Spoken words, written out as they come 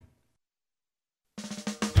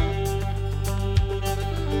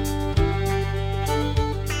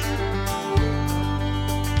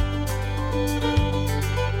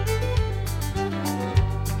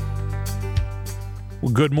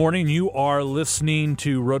Good morning. You are listening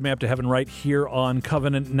to Roadmap to Heaven right here on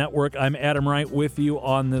Covenant Network. I'm Adam Wright with you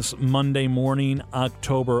on this Monday morning,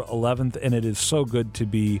 October 11th, and it is so good to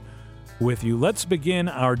be with you. Let's begin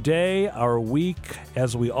our day, our week,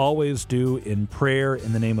 as we always do, in prayer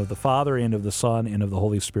in the name of the Father, and of the Son, and of the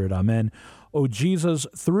Holy Spirit. Amen. O Jesus,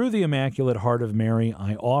 through the Immaculate Heart of Mary,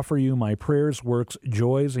 I offer you my prayers, works,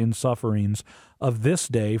 joys, and sufferings of this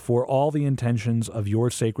day for all the intentions of your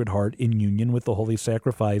Sacred Heart in union with the holy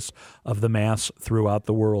sacrifice of the Mass throughout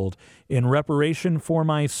the world. In reparation for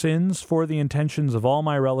my sins, for the intentions of all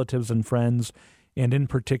my relatives and friends, and in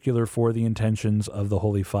particular for the intentions of the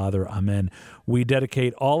Holy Father. Amen. We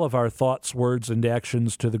dedicate all of our thoughts, words, and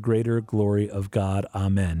actions to the greater glory of God.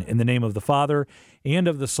 Amen. In the name of the Father, and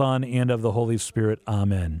of the Son, and of the Holy Spirit.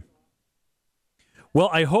 Amen. Well,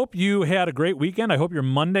 I hope you had a great weekend. I hope your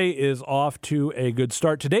Monday is off to a good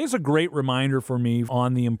start. Today's a great reminder for me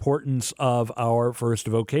on the importance of our first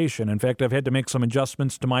vocation. In fact, I've had to make some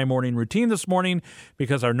adjustments to my morning routine this morning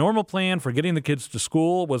because our normal plan for getting the kids to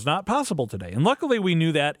school was not possible today. And luckily, we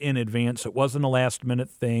knew that in advance. It wasn't a last-minute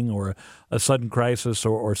thing or a sudden crisis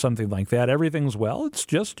or something like that. Everything's well. It's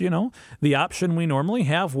just, the option we normally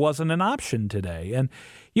have wasn't an option today. And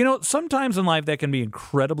sometimes in life that can be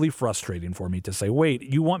incredibly frustrating for me to say, wait,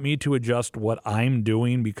 you want me to adjust what I'm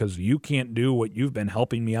doing because you can't do what you've been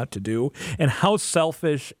helping me out to do? And how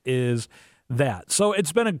selfish is that? So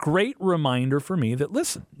it's been a great reminder for me that,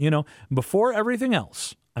 listen, before everything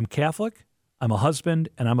else, I'm Catholic, I'm a husband,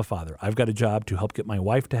 and I'm a father. I've got a job to help get my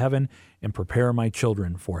wife to heaven and prepare my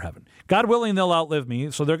children for heaven. God willing, they'll outlive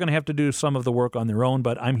me, so they're going to have to do some of the work on their own,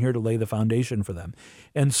 but I'm here to lay the foundation for them.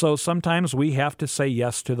 And so sometimes we have to say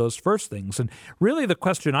yes to those first things. And really the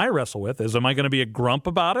question I wrestle with is, am I going to be a grump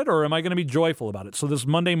about it, or am I going to be joyful about it? So this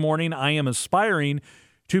Monday morning, I am aspiring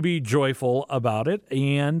to be joyful about it,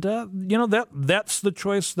 and that's the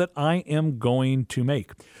choice that I am going to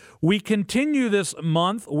make. We continue this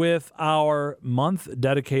month with our month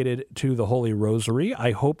dedicated to the Holy Rosary.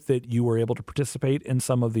 I hope that you were able to participate in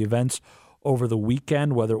some of the events over the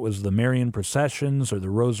weekend, whether it was the Marian processions or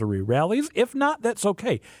the Rosary rallies. If not, that's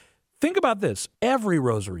okay. Think about this. Every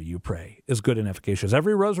rosary you pray is good and efficacious.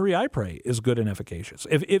 Every rosary I pray is good and efficacious.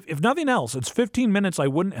 If nothing else, it's 15 minutes I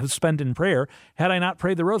wouldn't have spent in prayer had I not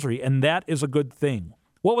prayed the rosary, and that is a good thing.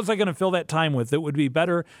 What was I going to fill that time with that would be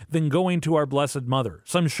better than going to our Blessed Mother?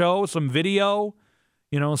 Some show, some video,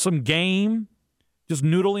 some game, just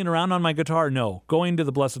noodling around on my guitar? No, going to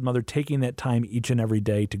the Blessed Mother, taking that time each and every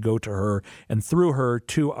day to go to her and through her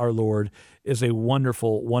to our Lord is a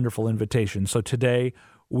wonderful, wonderful invitation. So today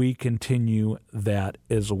we continue that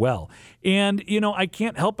as well. And, I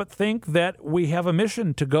can't help but think that we have a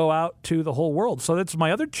mission to go out to the whole world. So that's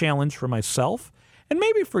my other challenge for myself. And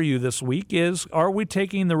maybe for you this week is, are we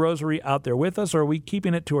taking the rosary out there with us, or are we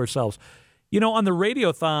keeping it to ourselves? On the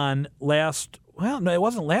Radiothon it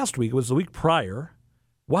wasn't last week, it was the week prior.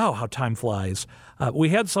 Wow, how time flies. We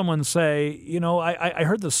had someone say, I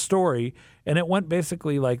heard the story, and it went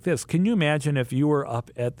basically like this. Can you imagine if you were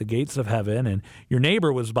up at the gates of heaven and your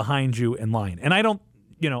neighbor was behind you in line? And I don't,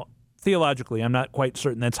 theologically, I'm not quite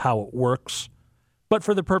certain that's how it works. But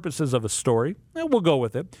for the purposes of a story, we'll go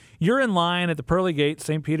with it. You're in line at the pearly gate.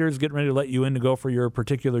 St. Peter's getting ready to let you in to go for your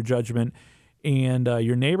particular judgment. And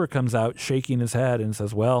your neighbor comes out shaking his head and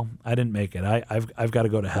says, well, I didn't make it. I've got to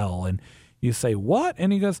go to hell. And you say, what?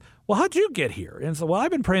 And he goes, well, how'd you get here? And so, well, I've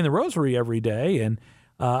been praying the rosary every day. And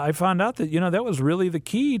I found out that, that was really the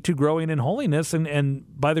key to growing in holiness. And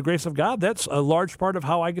by the grace of God, that's a large part of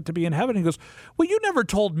how I get to be in heaven. He goes, well, you never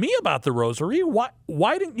told me about the rosary.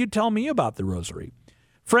 Why didn't you tell me about the rosary?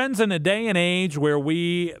 Friends, in a day and age where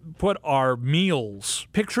we put our meals,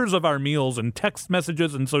 pictures of our meals and text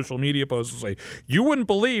messages and social media posts and say, you wouldn't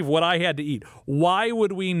believe what I had to eat. Why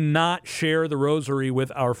would we not share the rosary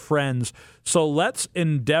with our friends? So let's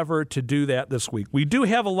endeavor to do that this week. We do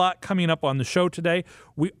have a lot coming up on the show today.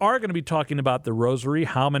 We are going to be talking about the rosary.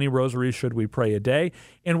 How many rosaries should we pray a day?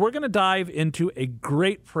 And we're going to dive into a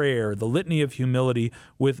great prayer, the Litany of Humility,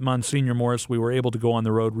 with Msgr. Morris. We were able to go on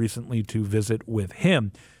the road recently to visit with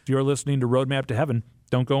him. If you're listening to Roadmap to Heaven,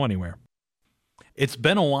 don't go anywhere. It's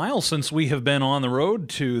been a while since we have been on the road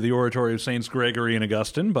to the Oratory of Sts. Gregory and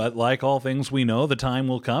Augustine, but like all things we know, the time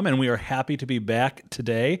will come, and we are happy to be back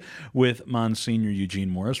today with Msgr. Eugene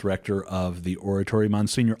Morris, rector of the Oratory.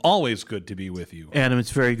 Msgr., always good to be with you. Adam,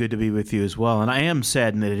 it's very good to be with you as well, and I am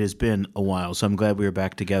saddened that it has been a while, so I'm glad we are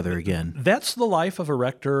back together again. That's the life of a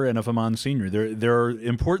rector and of a Msgr. There are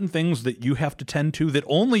important things that you have to tend to that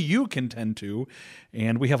only you can tend to,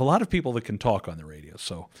 and we have a lot of people that can talk on the radio.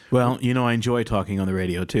 So, well, I enjoy talking talking on the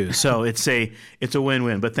radio too. So it's a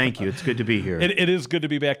win-win. But thank you. It's good to be here. It is good to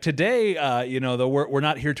be back today. Though we're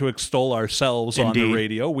not here to extol ourselves on the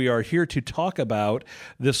radio. We are here to talk about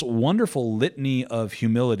this wonderful litany of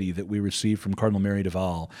humility that we received from Cardinal Mary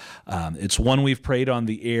Duval. It's one we've prayed on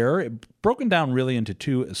the air, broken down really into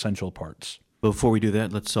two essential parts. Before we do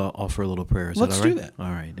that, let's offer a little prayer. Let's do that.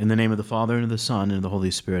 All right. In the name of the Father, and of the Son, and of the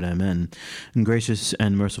Holy Spirit, amen. And gracious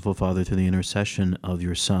and merciful Father, through the intercession of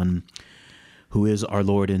your Son, who is our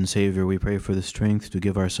Lord and Savior, we pray for the strength to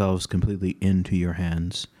give ourselves completely into your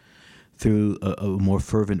hands through a more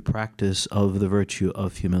fervent practice of the virtue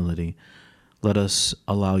of humility. Let us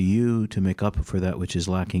allow you to make up for that which is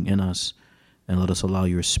lacking in us, and let us allow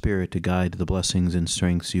your Spirit to guide the blessings and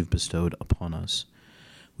strengths you've bestowed upon us.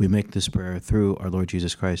 We make this prayer through our Lord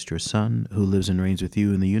Jesus Christ, your Son, who lives and reigns with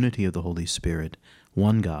you in the unity of the Holy Spirit,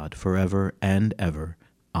 one God, forever and ever.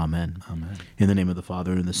 Amen. Amen. In the name of the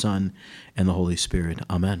Father, and the Son, and the Holy Spirit.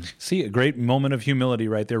 Amen. See, a great moment of humility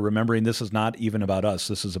right there, remembering this is not even about us.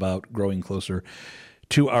 This is about growing closer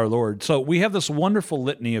to our Lord. So we have this wonderful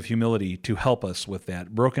litany of humility to help us with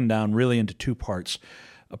that, broken down really into two parts.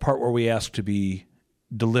 A part where we ask to be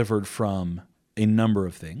delivered from a number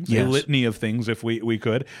of things, yes. A litany of things if we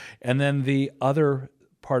could, and then the other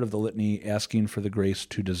part of the litany asking for the grace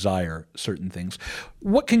to desire certain things.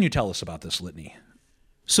 What can you tell us about this litany?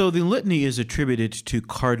 So the litany is attributed to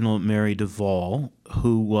Cardinal Mary Duval,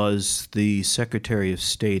 who was the Secretary of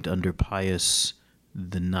State under Pius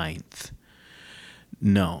X,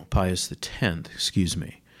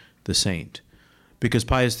 the saint. Because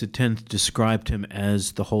Pius X described him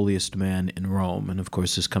as the holiest man in Rome, and of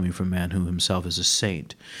course this coming from a man who himself is a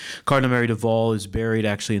saint. Cardinal Mary Duval is buried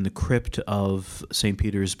actually in the crypt of St.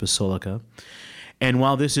 Peter's Basilica. And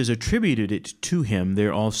while this is attributed to him,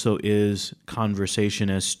 there also is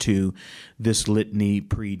conversation as to this litany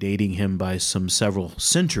predating him by several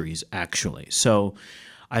centuries, actually. So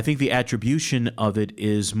I think the attribution of it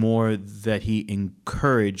is more that he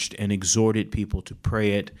encouraged and exhorted people to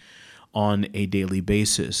pray it on a daily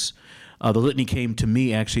basis. The litany came to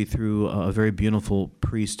me actually through a very beautiful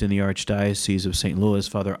priest in the Archdiocese of St. Louis,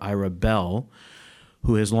 Father Ira Bell,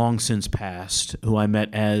 who has long since passed, who I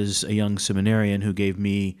met as a young seminarian, who gave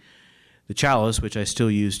me the chalice, which I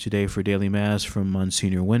still use today for daily Mass, from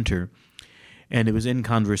Monsignor Winter. And it was in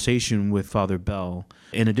conversation with Father Bell,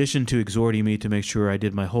 in addition to exhorting me to make sure I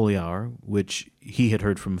did my holy hour, which he had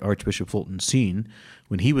heard from Archbishop Fulton Sheen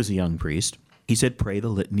when he was a young priest. He said, pray the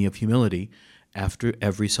Litany of Humility after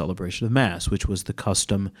every celebration of Mass, which was the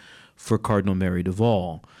custom for Cardinal Mary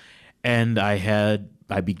Duval. And I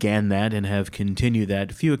began that and have continued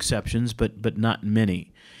that. A few exceptions, but not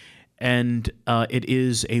many. And it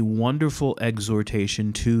is a wonderful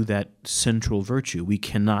exhortation to that central virtue. We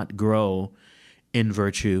cannot grow in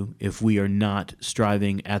virtue if we are not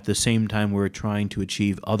striving at the same time we're trying to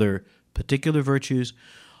achieve other particular virtues,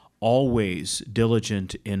 always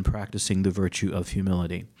diligent in practicing the virtue of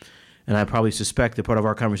humility. And I probably suspect that part of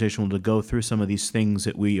our conversation will go through some of these things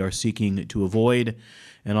that we are seeking to avoid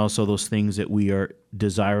and also those things that we are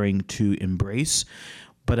desiring to embrace.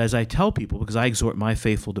 But as I tell people, because I exhort my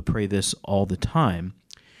faithful to pray this all the time,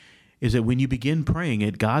 is that when you begin praying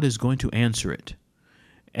it, God is going to answer it.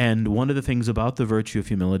 And one of the things about the virtue of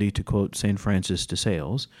humility, to quote St. Francis de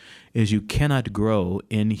Sales, is you cannot grow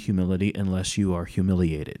in humility unless you are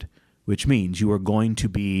humiliated, which means there are going to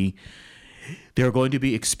be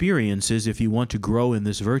experiences, if you want to grow in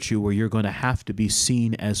this virtue, where you're going to have to be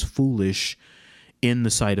seen as foolish in the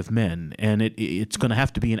sight of men. And it's going to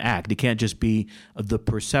have to be an act. It can't just be the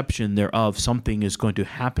perception thereof. Something is going to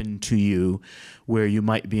happen to you where you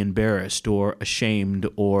might be embarrassed or ashamed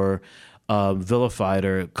or vilified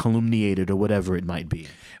or calumniated or whatever it might be.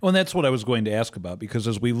 Well, and that's what I was going to ask about, because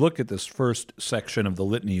as we look at this first section of the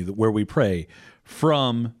litany where we pray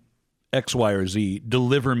from X, Y, or Z,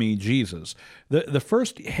 deliver me, Jesus. The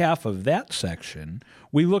first half of that section,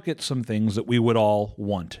 we look at some things that we would all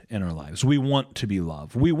want in our lives. We want to be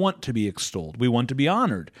loved. We want to be extolled. We want to be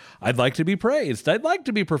honored. I'd like to be praised. I'd like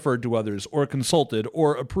to be preferred to others or consulted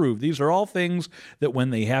or approved. These are all things that when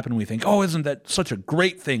they happen, we think, oh, isn't that such a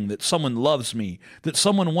great thing that someone loves me, that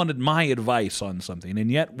someone wanted my advice on something?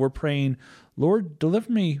 And yet we're praying, Lord,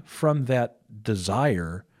 deliver me from that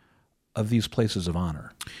desire of these places of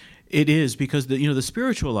honor. It is, because the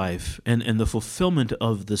spiritual life and the fulfillment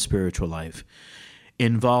of the spiritual life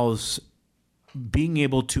involves being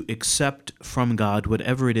able to accept from God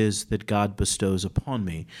whatever it is that God bestows upon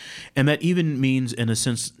me. And that even means,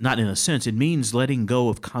 it means letting go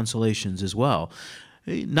of consolations as well.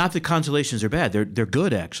 Not that consolations are bad. They're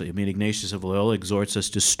good, actually. I mean, Ignatius of Loyola exhorts us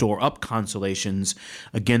to store up consolations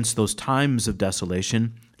against those times of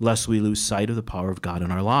desolation, lest we lose sight of the power of God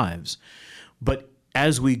in our lives. But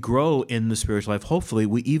as we grow in the spiritual life, hopefully,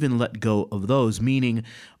 we even let go of those, meaning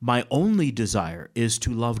my only desire is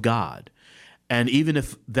to love God. And even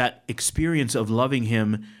if that experience of loving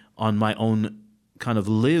Him on my own kind of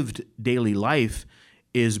lived daily life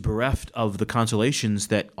is bereft of the consolations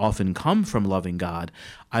that often come from loving God,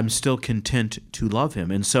 I'm still content to love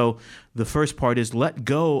Him. And so the first part is let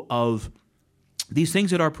go of these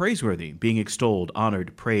things that are praiseworthy, being extolled,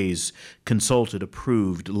 honored, praised, consulted,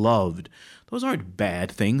 approved, loved. Those aren't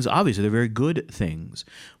bad things. Obviously, they're very good things.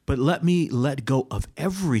 But let me let go of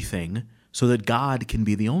everything so that God can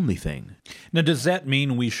be the only thing. Now, does that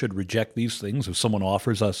mean we should reject these things if someone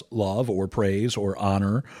offers us love or praise or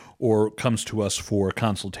honor or comes to us for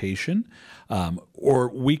consultation? Or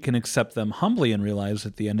we can accept them humbly and realize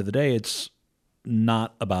at the end of the day it's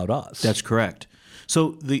not about us. That's correct.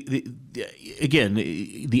 So, again,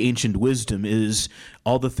 the ancient wisdom is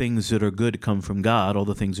all the things that are good come from God, all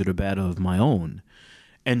the things that are bad are of my own.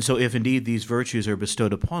 And so if indeed these virtues are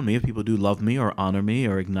bestowed upon me, if people do love me or honor me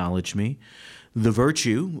or acknowledge me, the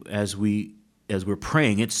virtue, as we're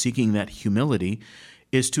praying it, seeking that humility,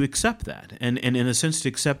 is to accept that. And in a sense, to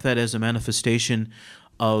accept that as a manifestation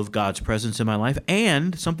of God's presence in my life,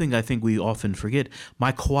 and something I think we often forget,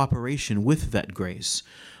 my cooperation with that grace.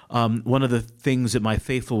 One of the things that my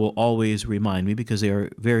faithful will always remind me, because they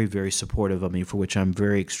are very, very supportive of me, for which I'm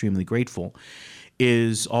very extremely grateful,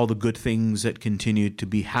 is all the good things that continue to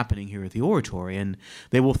be happening here at the Oratory, and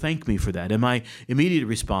they will thank me for that. And my immediate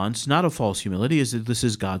response, not of false humility, is that this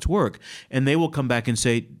is God's work. And they will come back and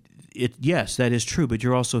say, yes, that is true, but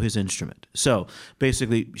you're also His instrument. So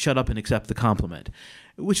basically, shut up and accept the compliment,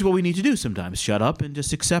 which is what we need to do sometimes. Shut up and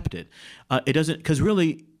just accept it. Because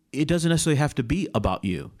really, it doesn't necessarily have to be about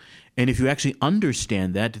you. And if you actually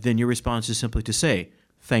understand that, then your response is simply to say,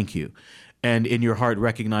 thank you. And in your heart,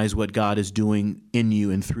 recognize what God is doing in you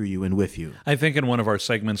and through you and with you. I think in one of our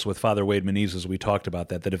segments with Father Wade Menezes, we talked about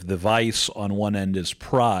that if the vice on one end is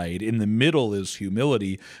pride, in the middle is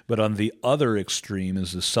humility, but on the other extreme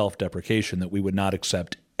is the self-deprecation, that we would not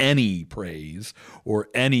accept any praise or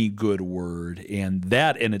any good word. And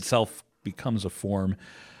that in itself becomes a form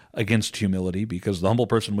against humility, because the humble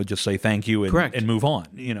person would just say thank you and move on,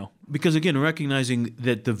 Because again, recognizing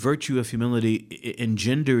that the virtue of humility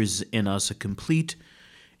engenders in us a complete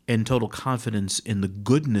and total confidence in the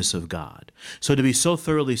goodness of God. So to be so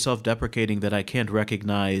thoroughly self-deprecating that I can't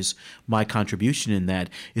recognize my contribution in that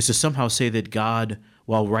is to somehow say that God,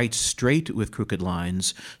 while right straight with crooked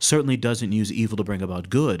lines, certainly doesn't use evil to bring about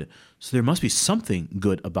good. So there must be something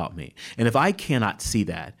good about me. And if I cannot see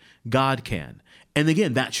that, God can. And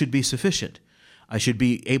again, that should be sufficient. I should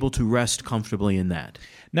be able to rest comfortably in that.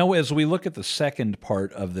 Now, as we look at the second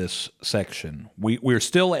part of this section, we're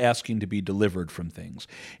still asking to be delivered from things.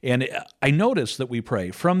 And I notice that we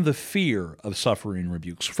pray from the fear of suffering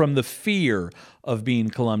rebukes, from the fear of being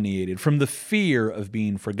calumniated, from the fear of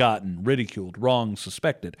being forgotten, ridiculed, wronged,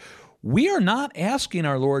 suspected. We are not asking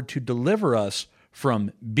our Lord to deliver us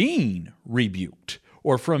from being rebuked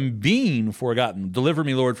or from being forgotten. Deliver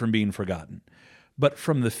me, Lord, from being forgotten. But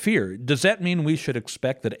from the fear. Does that mean we should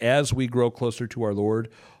expect that as we grow closer to our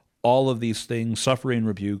Lord, all of these things, suffering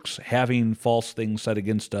rebukes, having false things said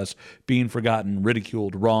against us, being forgotten,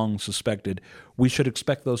 ridiculed, wronged, suspected, we should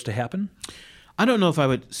expect those to happen? I don't know if I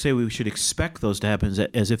would say we should expect those to happen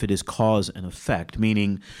as if it is cause and effect,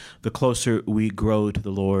 meaning the closer we grow to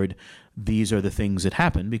the Lord, these are the things that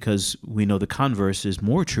happen, because we know the converse is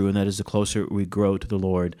more true, and that is the closer we grow to the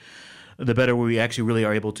Lord, the better we actually really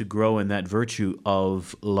are able to grow in that virtue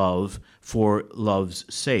of love for love's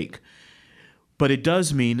sake. But it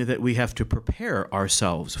does mean that we have to prepare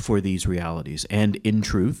ourselves for these realities. And in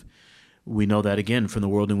truth, we know that again from the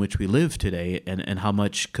world in which we live today, and how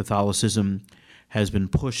much Catholicism has been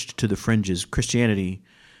pushed to the fringes. Christianity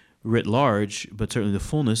writ large, but certainly the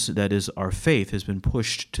fullness, that is our faith, has been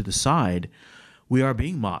pushed to the side. We are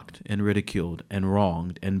being mocked and ridiculed and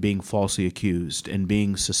wronged and being falsely accused and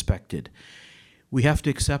being suspected. We have to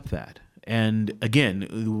accept that. And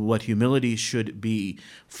again, what humility should be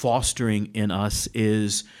fostering in us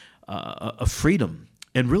is a freedom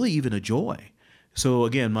and really even a joy. So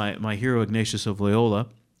again, my hero Ignatius of Loyola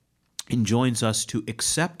enjoins us to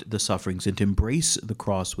accept the sufferings and to embrace the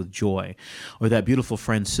cross with joy. Or that beautiful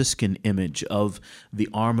Franciscan image of the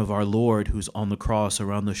arm of our Lord who's on the cross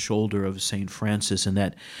around the shoulder of St. Francis, and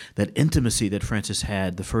that intimacy that Francis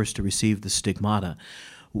had, the first to receive the stigmata.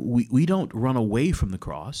 We don't run away from the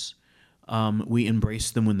cross. We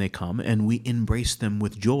embrace them when they come, and we embrace them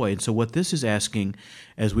with joy. And so what this is asking,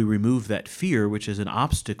 as we remove that fear, which is an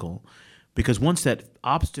obstacle, because once that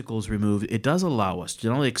obstacle is removed, it does allow us to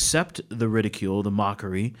not only accept the ridicule, the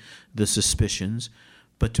mockery, the suspicions,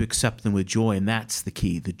 but to accept them with joy. And that's the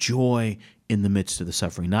key, the joy in the midst of the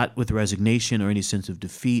suffering, not with resignation or any sense of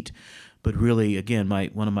defeat, but really, again,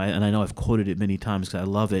 and I know I've quoted it many times because I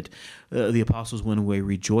love it, the apostles went away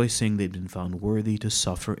rejoicing they'd been found worthy to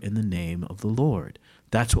suffer in the name of the Lord.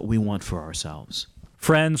 That's what we want for ourselves.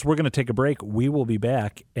 Friends, we're going to take a break. We will be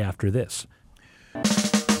back after this.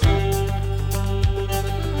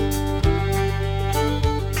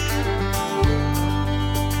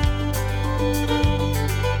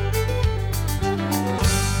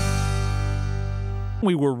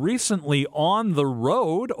 We were recently on the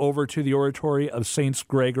road over to the Oratory of Sts.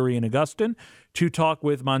 Gregory and Augustine to talk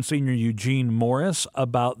with Monsignor Eugene Morris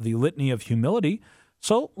about the Litany of Humility.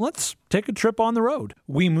 So let's take a trip on the road.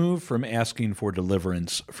 We move from asking for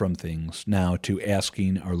deliverance from things now to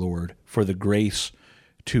asking our Lord for the grace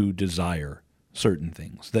to desire certain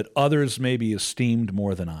things, that others may be esteemed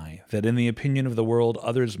more than I, that in the opinion of the world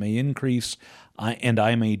others may increase and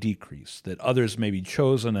I may decrease, that others may be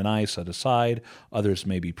chosen and I set aside, others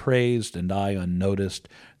may be praised and I unnoticed,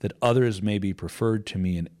 that others may be preferred to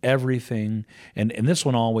me in everything. And this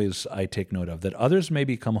one always I take note of, that others may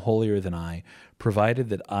become holier than I, provided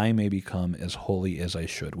that I may become as holy as I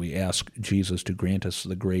should. We ask Jesus to grant us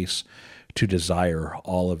the grace to desire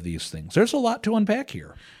all of these things. There's a lot to unpack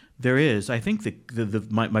here. There is. I think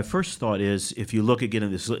my first thought is, if you look again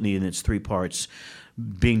at this litany in its three parts,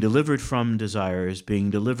 being delivered from desires,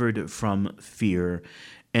 being delivered from fear,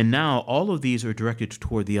 and now all of these are directed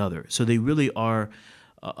toward the other. So they really are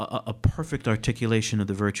a perfect articulation of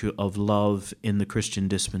the virtue of love in the Christian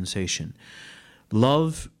dispensation.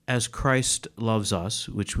 Love as Christ loves us,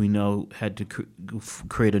 which we know had to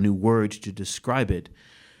create a new word to describe it,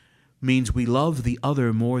 means we love the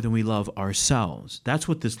other more than we love ourselves. That's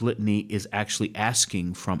what this litany is actually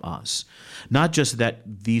asking from us. Not just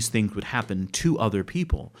that these things would happen to other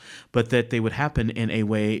people, but that they would happen in a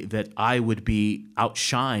way that I would be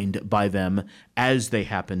outshined by them as they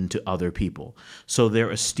happen to other people. So their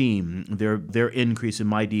esteem, their increase and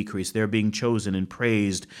my decrease, their being chosen and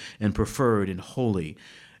praised and preferred and holy.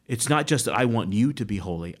 It's not just that I want you to be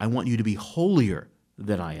holy. I want you to be holier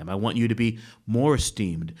than I am. I want you to be more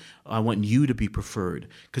esteemed. I want you to be preferred,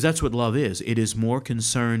 because that's what love is. It is more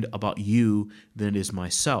concerned about you than it is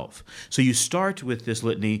myself. So you start with this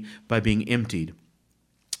litany by being emptied.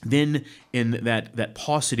 Then in that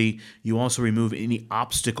paucity, you also remove any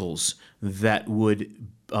obstacles that would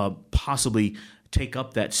possibly take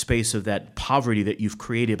up that space of that poverty that you've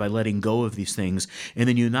created by letting go of these things. And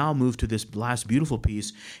then you now move to this last beautiful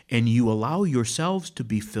piece, and you allow yourselves to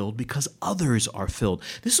be filled because others are filled.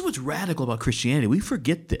 This is what's radical about Christianity. We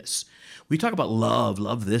forget this. We talk about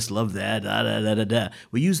love this, love that, da, da, da, da, da.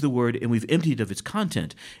 We use the word and we've emptied of its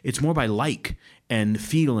content. It's more by like and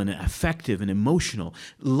feel and affective and emotional.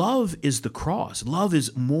 Love is the cross. Love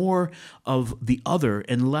is more of the other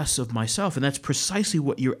and less of myself. And that's precisely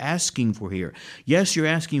what you're asking for here. Yes, you're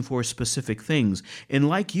asking for specific things. And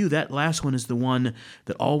like you, that last one is the one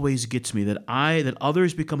that always gets me, that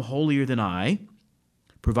others become holier than I,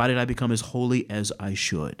 provided I become as holy as I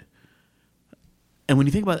should. And when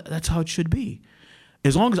you think about it, that's how it should be.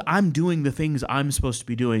 As long as I'm doing the things I'm supposed to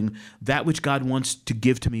be doing, that which God wants to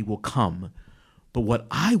give to me will come. But what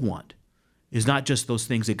I want is not just those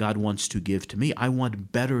things that God wants to give to me. I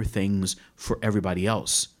want better things for everybody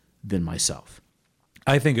else than myself.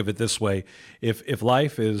 I think of it this way. If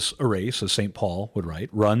life is a race, as St. Paul would write,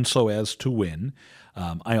 run so as to win,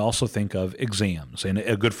 I also think of exams. And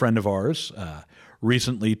a good friend of ours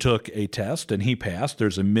recently took a test and he passed.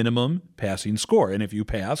 There's a minimum passing score. And if you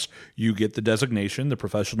pass, you get the designation, the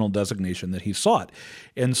professional designation that he sought.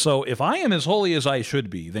 And so if I am as holy as I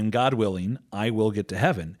should be, then God willing, I will get to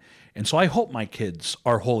heaven. And so I hope my kids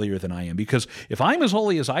are holier than I am, because if I'm as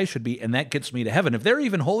holy as I should be and that gets me to heaven, if they're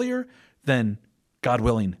even holier, then God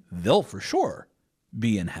willing, they'll for sure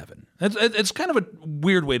be in heaven. It's kind of a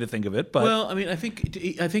weird way to think of it, but well, I mean, I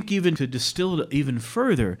think even to distill it even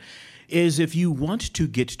further is, if you want to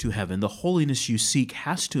get to heaven, the holiness you seek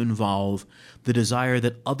has to involve the desire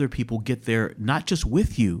that other people get there, not just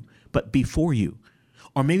with you, but before you.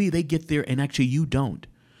 Or maybe they get there and actually you don't.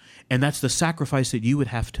 And that's the sacrifice that you would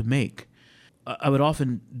have to make. I would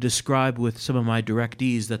often describe with some of my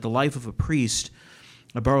directees that the life of a priest,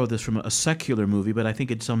 I borrowed this from a secular movie, but I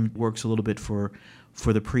think it works a little bit for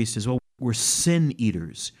the priest as well. We're sin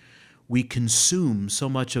eaters. We consume so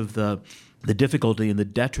much of the the difficulty and the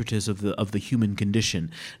detritus of the human condition,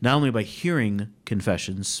 not only by hearing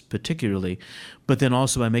confessions particularly, but then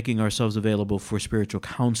also by making ourselves available for spiritual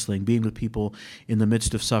counseling, being with people in the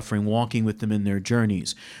midst of suffering, walking with them in their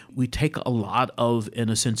journeys. We take a lot of, in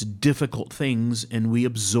a sense, difficult things and we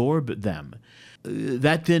absorb them.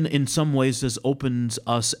 That then in some ways opens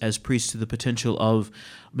us as priests to the potential of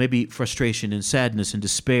maybe frustration and sadness and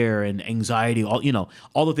despair and anxiety,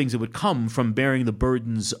 all the things that would come from bearing the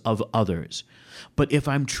burdens of others. But if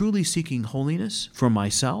I'm truly seeking holiness for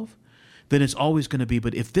myself, then it's always going to be,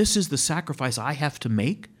 but if this is the sacrifice I have to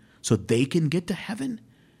make so they can get to heaven,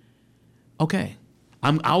 okay.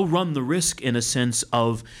 I'll run the risk, in a sense,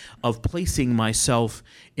 of placing myself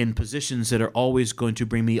in positions that are always going to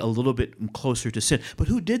bring me a little bit closer to sin. But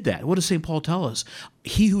who did that? What does St. Paul tell us?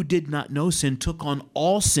 He who did not know sin took on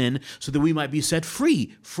all sin so that we might be set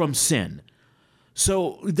free from sin.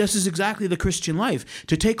 So this is exactly the Christian life,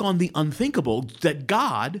 to take on the unthinkable, that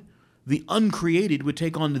God, the uncreated, would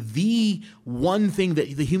take on the one thing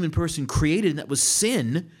that the human person created, and that was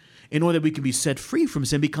sin, in order that we can be set free from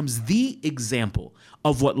sin, becomes the example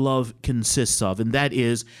of what love consists of. And that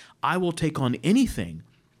is, I will take on anything,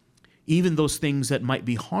 even those things that might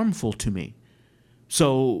be harmful to me.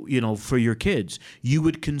 So, for your kids, you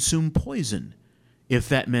would consume poison if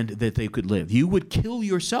that meant that they could live. You would kill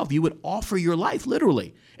yourself. You would offer your life,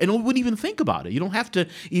 literally, and wouldn't even think about it. You don't have to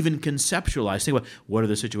even conceptualize. Say, well, what are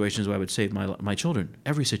the situations where I would save my children?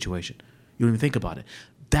 Every situation. You don't even think about it.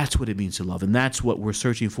 That's what it means to love, and that's what we're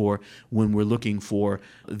searching for when we're looking for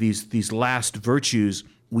these last virtues.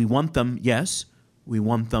 We want them, yes. We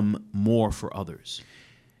want them more for others.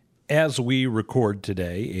 As we record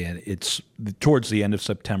today, and it's towards the end of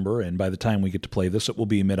September, and by the time we get to play this, it will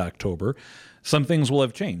be mid-October, some things will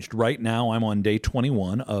have changed. Right now, I'm on day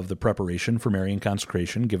 21 of the preparation for Marian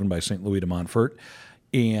consecration given by St. Louis de Montfort,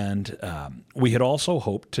 and we had also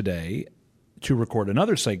hoped today to record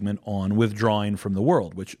another segment on withdrawing from the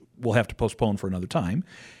world, which we'll have to postpone for another time.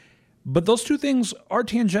 But those two things are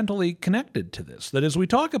tangentially connected to this. That as we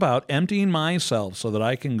talk about emptying myself so that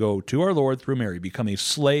I can go to our Lord through Mary, become a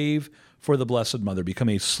slave for the Blessed Mother, become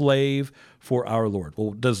a slave for our Lord.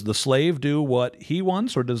 Well, does the slave do what he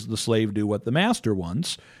wants, or does the slave do what the master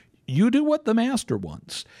wants? You do what the master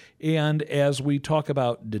wants. And as we talk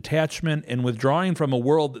about detachment and withdrawing from a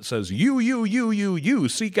world that says, you,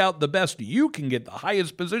 seek out the best, you can get the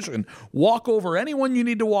highest position, walk over anyone you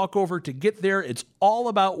need to walk over to get there. It's all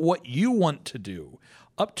about what you want to do,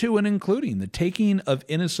 up to and including the taking of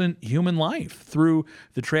innocent human life through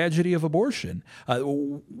the tragedy of abortion.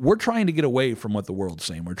 We're trying to get away from what the world's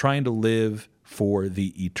saying. We're trying to live for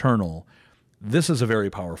the eternal. This is a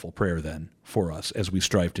very powerful prayer, then, for us as we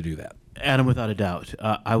strive to do that. Adam, without a doubt,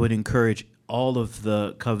 I would encourage all of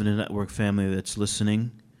the Covenant Network family that's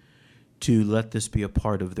listening to let this be a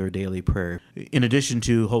part of their daily prayer. In addition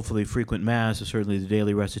to, hopefully, frequent Mass, certainly the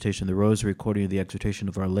daily recitation of the Rosary, according to the exhortation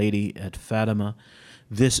of Our Lady at Fatima,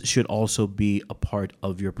 this should also be a part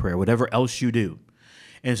of your prayer, whatever else you do.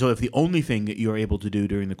 And so if the only thing that you're able to do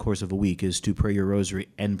during the course of a week is to pray your rosary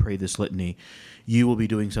and pray this litany, you will be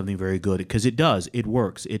doing something very good, because it does. It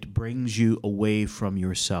works. It brings you away from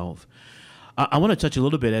yourself. I want to touch a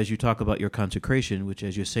little bit as you talk about your consecration, which,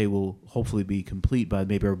 as you say, will hopefully be complete by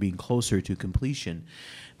maybe being closer to completion.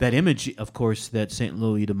 That image, of course, that St.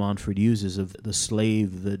 Louis de Montfort uses of the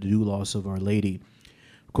slave, the doulos of Our Lady,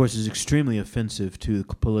 of course, is extremely offensive to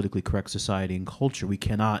politically correct society and culture. We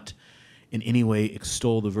cannot in any way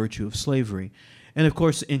extol the virtue of slavery. And of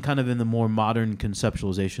course, in the more modern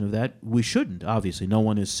conceptualization of that, we shouldn't, obviously. No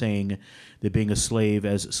one is saying that being a slave,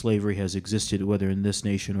 as slavery has existed, whether in this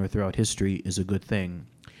nation or throughout history, is a good thing.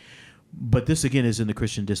 But this, again, is in the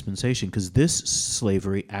Christian dispensation, because this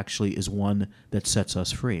slavery actually is one that sets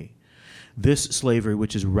us free. This slavery,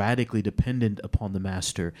 which is radically dependent upon the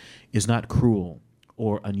master, is not cruel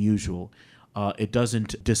or unusual. It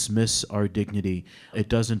doesn't dismiss our dignity. It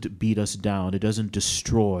doesn't beat us down. It doesn't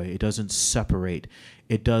destroy. It doesn't separate.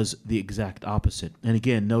 It does the exact opposite. And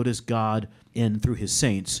again, notice God, through his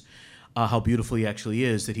saints, how beautiful he actually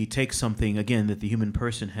is, that he takes something, again, that the human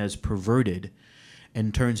person has perverted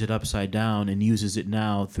and turns it upside down and uses it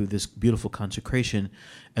now through this beautiful consecration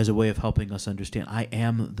as a way of helping us understand,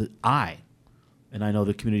 and I know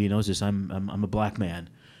the community knows this, I'm a black man,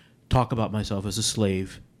 talk about myself as a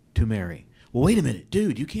slave to Mary. Well, wait a minute,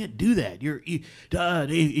 dude, you can't do that. You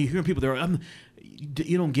hear people there,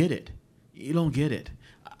 you don't get it. You don't get it.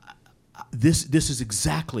 This is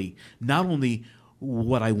exactly not only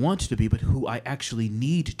what I want to be, but who I actually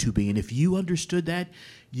need to be. And if you understood that,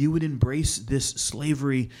 you would embrace this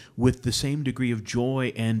slavery with the same degree of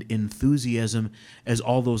joy and enthusiasm as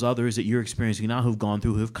all those others that you're experiencing now who've gone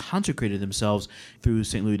through, who have consecrated themselves through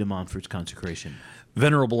St. Louis de Montfort's consecration.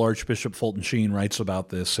 Venerable Archbishop Fulton Sheen writes about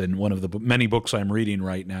this in one of the many books I'm reading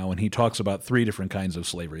right now, and he talks about three different kinds of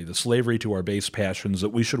slavery. The slavery to our base passions that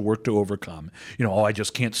we should work to overcome. I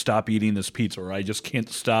just can't stop eating this pizza, or I just can't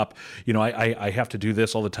stop, I have to do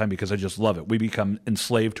this all the time because I just love it. We become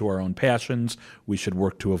enslaved to our own passions. We should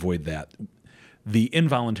work to avoid that. The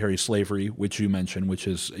involuntary slavery, which you mentioned, which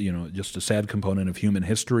is just a sad component of human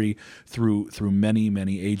history through many,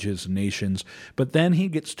 many ages and nations. But then he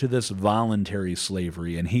gets to this voluntary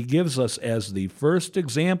slavery, and he gives us as the first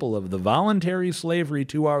example of the voluntary slavery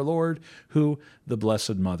to our Lord, the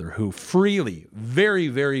Blessed Mother, who freely, very,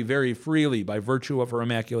 very, very freely, by virtue of her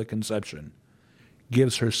Immaculate Conception,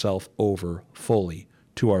 gives herself over fully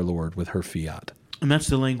to our Lord with her fiat. And that's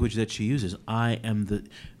the language that she uses.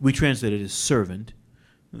 We translate it as servant.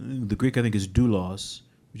 The Greek, I think, is doulos,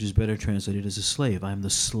 which is better translated as a slave. I am the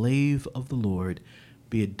slave of the Lord.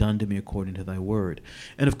 Be it done to me according to thy word.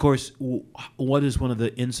 And of course, what is one of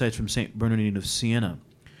the insights from St. Bernardine of Siena,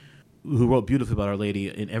 who wrote beautifully about Our Lady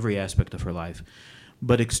in every aspect of her life,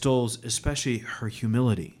 but extols especially her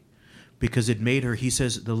humility, because it made her, he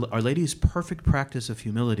says, Our Lady's perfect practice of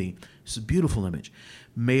humility, this is a beautiful image,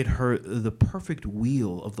 made her the perfect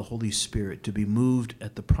wheel of the Holy Spirit, to be moved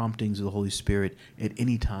at the promptings of the Holy Spirit at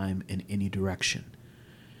any time, in any direction.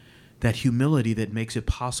 That humility that makes it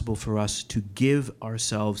possible for us to give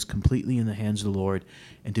ourselves completely in the hands of the Lord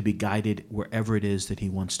and to be guided wherever it is that he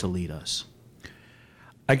wants to lead us.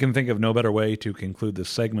 I can think of no better way to conclude this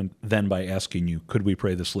segment than by asking you, could we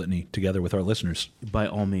pray this litany together with our listeners? By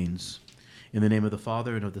all means. In the name of the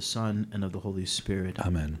Father, and of the Son, and of the Holy Spirit.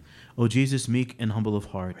 Amen. O Jesus, meek and humble of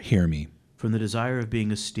heart, hear me. From the desire of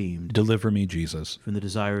being esteemed, deliver me, Jesus. From the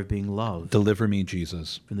desire of being loved, deliver me,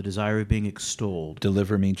 Jesus. From the desire of being extolled,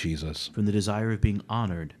 deliver me, Jesus. From the desire of being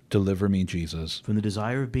honored, deliver me, Jesus. From the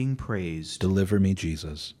desire of being praised, deliver me,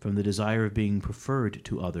 Jesus. From the desire of being preferred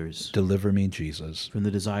to others, deliver me, Jesus. From the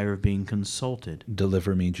desire of being consulted,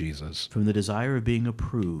 deliver me, Jesus. From the desire of being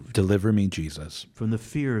approved, deliver me, Jesus. From the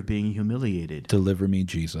fear of being humiliated, deliver me,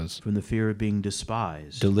 Jesus. From the fear of being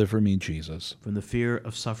despised, deliver me, Jesus. From the fear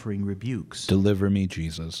of suffering rebukes, deliver me,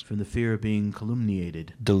 Jesus. From the fear of being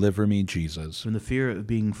calumniated, deliver me, Jesus. From the fear of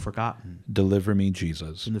being forgotten, deliver me,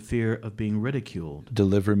 Jesus. From the fear of being ridiculed,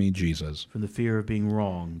 deliver me, Jesus. From the fear of being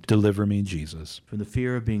wronged, deliver me, Jesus. From the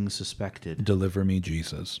fear of being suspected, deliver me,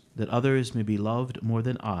 Jesus. That others may be loved more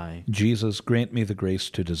than I, Jesus, grant me the grace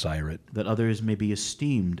to desire it. That others may be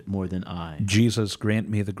esteemed more than I, Jesus, grant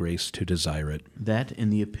me the grace to desire it. That in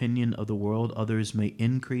the opinion of the world others may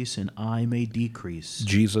increase and I may decrease,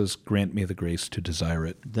 Jesus, grant me the grace to desire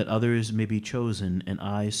it. That others may be chosen and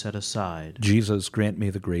I set aside, Jesus, grant me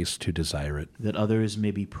the grace to desire it. That others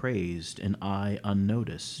may be praised and I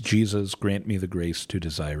unnoticed, Jesus, grant me the grace to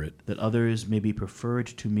desire it. That others may be preferred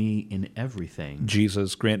to me in everything,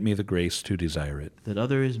 Jesus, grant me the grace to desire it. That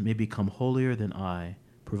others may become holier than I,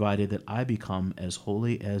 provided that I become as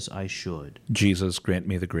holy as I should. Jesus, grant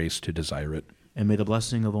me the grace to desire it. And may the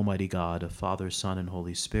blessing of Almighty God, of Father, Son, and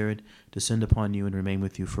Holy Spirit, descend upon you and remain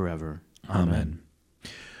with you forever. Amen.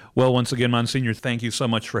 Well, once again, Monsignor, thank you so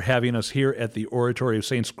much for having us here at the Oratory of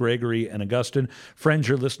Sts. Gregory and Augustine. Friends,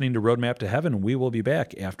 you're listening to Roadmap to Heaven. We will be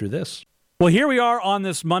back after this. Well, here we are on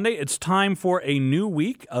this Monday. It's time for a new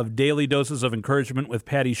week of Daily Doses of Encouragement with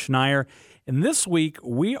Patty Schneier. And this week,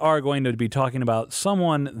 we are going to be talking about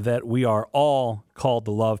someone that we are all called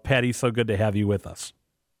to love. Patty, so good to have you with us.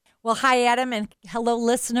 Well, hi, Adam, and hello,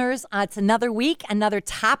 listeners. It's another week, another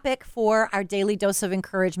topic for our Daily Dose of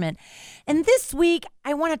Encouragement. And this week,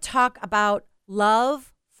 I want to talk about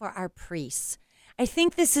love for our priests. I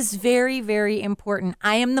think this is very, very important.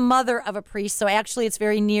 I am the mother of a priest, so actually it's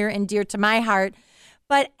very near and dear to my heart.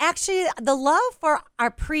 But actually, the love for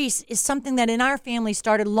our priests is something that in our family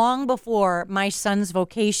started long before my son's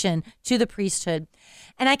vocation to the priesthood.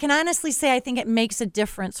 And I can honestly say I think it makes a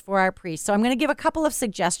difference for our priests. So I'm going to give a couple of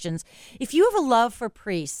suggestions. If you have a love for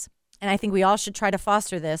priests, and I think we all should try to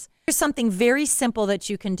foster this, here's something very simple that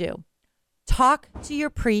you can do. Talk to your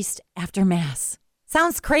priest after Mass.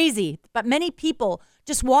 Sounds crazy, but many people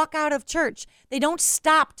just walk out of church. They don't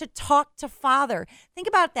stop to talk to Father. Think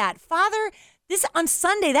about that. Father, this on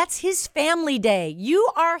Sunday, that's his family day. You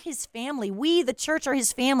are his family. We, the church, are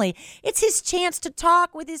his family. It's his chance to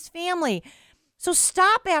talk with his family. So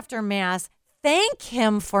stop after Mass. Thank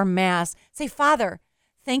him for Mass. Say, Father,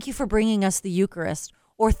 thank you for bringing us the Eucharist,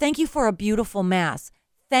 or thank you for a beautiful Mass.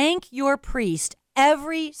 Thank your priest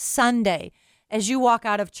every Sunday as you walk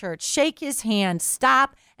out of church. Shake his hand,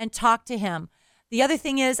 stop and talk to him. The other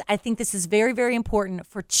thing is, I think this is very, very important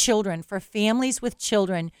for children, for families with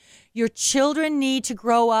children. Your children need to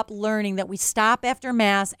grow up learning that we stop after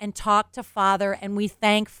Mass and talk to Father, and we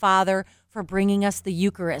thank Father for bringing us the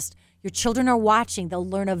Eucharist. Your children are watching. They'll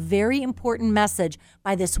learn a very important message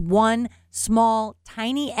by this one small,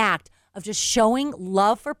 tiny act of just showing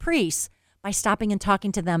love for priests by stopping and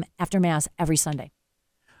talking to them after Mass every Sunday.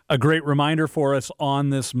 A great reminder for us on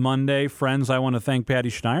this Monday. Friends, I want to thank Patty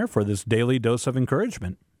Schneier for this daily dose of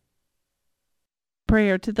encouragement.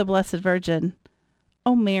 Prayer to the Blessed Virgin.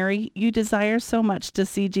 O Mary, you desire so much to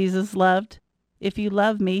see Jesus loved. If you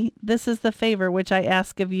love me, this is the favor which I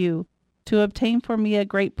ask of you, to obtain for me a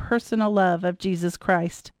great personal love of Jesus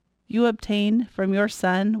Christ. You obtain from your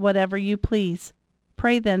Son whatever you please.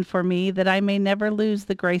 Pray then for me that I may never lose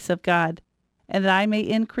the grace of God, and that I may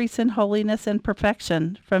increase in holiness and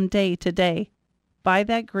perfection from day to day, by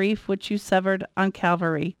that grief which you suffered on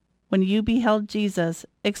Calvary, when you beheld Jesus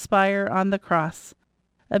expire on the cross.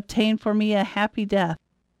 Obtain for me a happy death,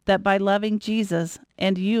 that by loving Jesus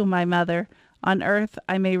and you, my mother, on earth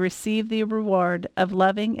I may receive the reward of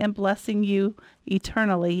loving and blessing you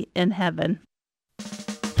eternally in heaven.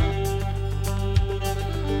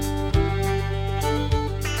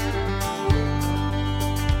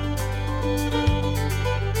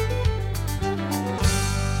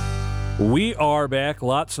 We are back.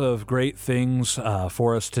 Lots of great things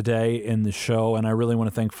for us today in the show, and I really want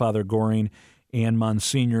to thank Father Goring and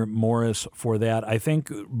Monsignor Morris for that. I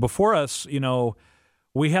think before us,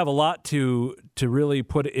 we have a lot to really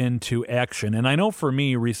put into action. And I know for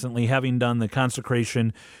me recently, having done the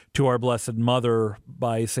consecration to our Blessed Mother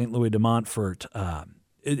by St. Louis de Montfort,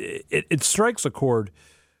 it strikes a chord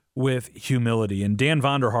with humility. And Dan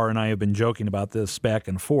Vonderhaar and I have been joking about this back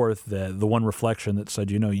and forth, the one reflection that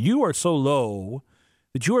said, you are so low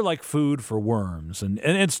that you are like food for worms. And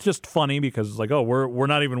it's just funny because it's like, oh, we're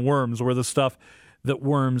not even worms. We're the stuff that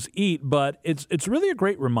worms eat. But it's really a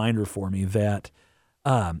great reminder for me that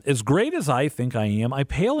as great as I think I am, I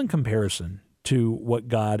pale in comparison to what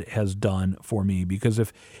God has done for me. Because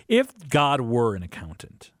if God were an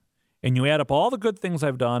accountant, and you add up all the good things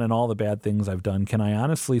I've done and all the bad things I've done, can I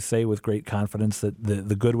honestly say with great confidence that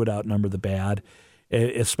the good would outnumber the bad,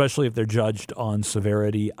 especially if they're judged on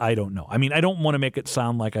severity? I don't know. I mean, I don't want to make it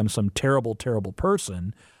sound like I'm some terrible, terrible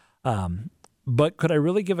person, but could I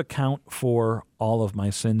really give account for all of my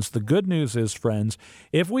sins? The good news is, friends,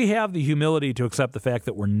 if we have the humility to accept the fact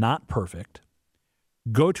that we're not perfect,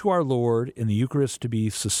 go to our Lord in the Eucharist to be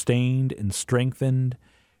sustained and strengthened,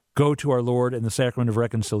 go to our Lord in the sacrament of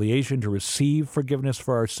reconciliation to receive forgiveness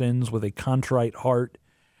for our sins with a contrite heart,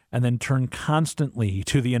 and then turn constantly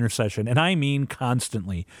to the intercession, and I mean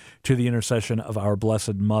constantly, to the intercession of our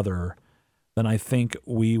Blessed Mother, then I think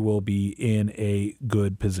we will be in a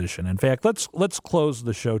good position. In fact, let's close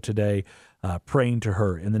the show today praying to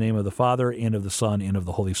her in the name of the Father, and of the Son, and of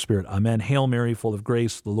the Holy Spirit. Amen. Hail Mary, full of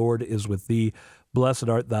grace, the Lord is with thee. Blessed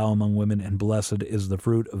art thou among women, and blessed is the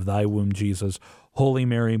fruit of thy womb, Jesus. Holy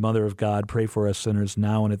Mary, Mother of God, pray for us sinners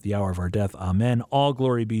now and at the hour of our death. Amen. All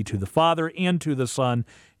glory be to the Father, and to the Son,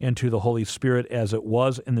 and to the Holy Spirit, as it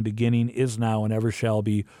was in the beginning, is now, and ever shall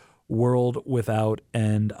be, world without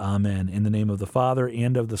end. Amen. In the name of the Father,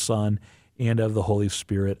 and of the Son, and of the Holy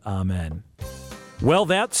Spirit. Amen. Well,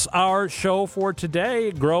 that's our show for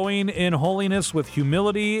today, growing in holiness with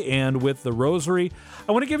humility and with the rosary.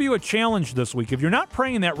 I want to give you a challenge this week. If you're not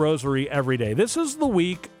praying that rosary every day, this is the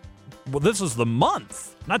week, well, this is the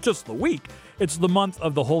month, not just the week. It's the month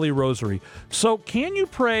of the Holy Rosary. So can you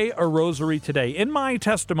pray a rosary today? In my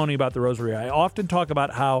testimony about the rosary, I often talk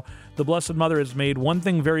about how the Blessed Mother has made one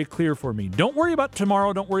thing very clear for me. Don't worry about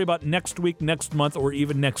tomorrow. Don't worry about next week, next month, or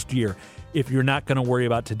even next year if you're not going to worry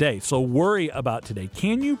about today. So worry about today.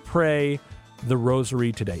 Can you pray the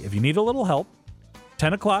rosary today? If you need a little help,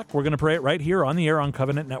 10 o'clock, we're going to pray it right here on the air on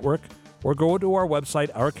Covenant Network, or go to our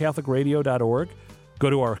website, ourcatholicradio.org. Go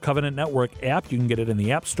to our Covenant Network app. You can get it in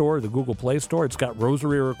the App Store, the Google Play Store. It's got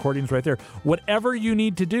rosary recordings right there. Whatever you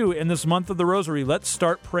need to do in this month of the Rosary, let's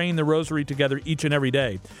start praying the Rosary together each and every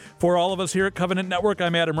day. For all of us here at Covenant Network,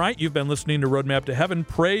 I'm Adam Wright. You've been listening to Roadmap to Heaven.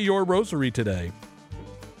 Pray your Rosary today.